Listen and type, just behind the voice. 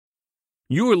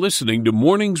You are listening to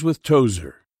Mornings with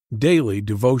Tozer, daily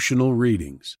devotional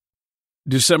readings.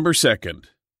 December 2nd,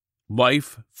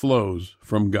 Life flows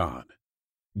from God.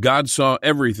 God saw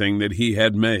everything that he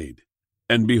had made,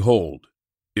 and behold,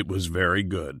 it was very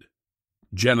good.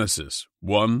 Genesis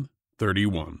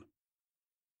 1:31.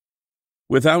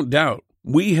 Without doubt,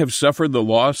 we have suffered the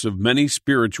loss of many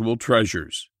spiritual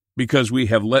treasures because we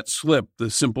have let slip the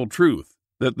simple truth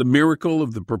that the miracle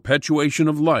of the perpetuation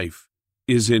of life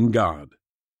is in God.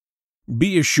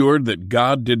 Be assured that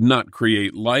God did not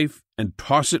create life and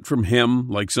toss it from him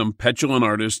like some petulant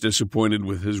artist disappointed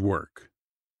with his work.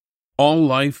 All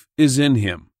life is in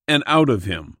him and out of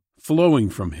him, flowing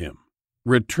from him,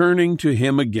 returning to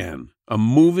him again, a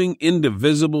moving,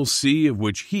 indivisible sea of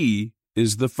which he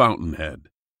is the fountainhead.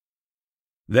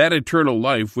 That eternal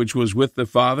life which was with the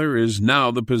Father is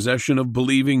now the possession of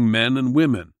believing men and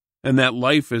women, and that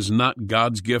life is not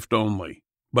God's gift only,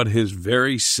 but his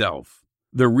very self.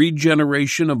 The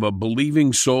regeneration of a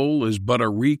believing soul is but a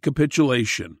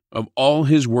recapitulation of all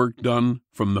his work done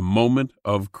from the moment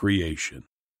of creation.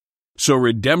 So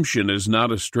redemption is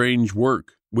not a strange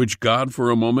work, which God for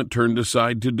a moment turned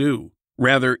aside to do.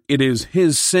 Rather, it is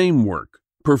his same work,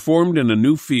 performed in a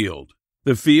new field,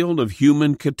 the field of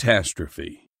human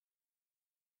catastrophe.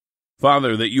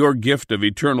 Father, that your gift of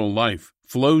eternal life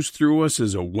flows through us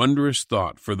is a wondrous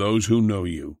thought for those who know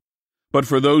you. But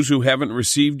for those who haven't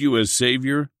received you as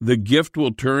Savior, the gift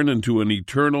will turn into an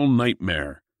eternal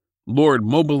nightmare. Lord,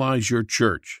 mobilize your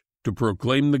church to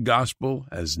proclaim the gospel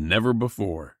as never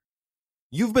before.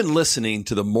 You've been listening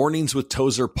to the Mornings with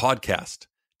Tozer podcast.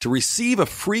 To receive a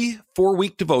free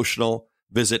 4-week devotional,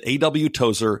 visit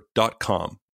awtozer.com.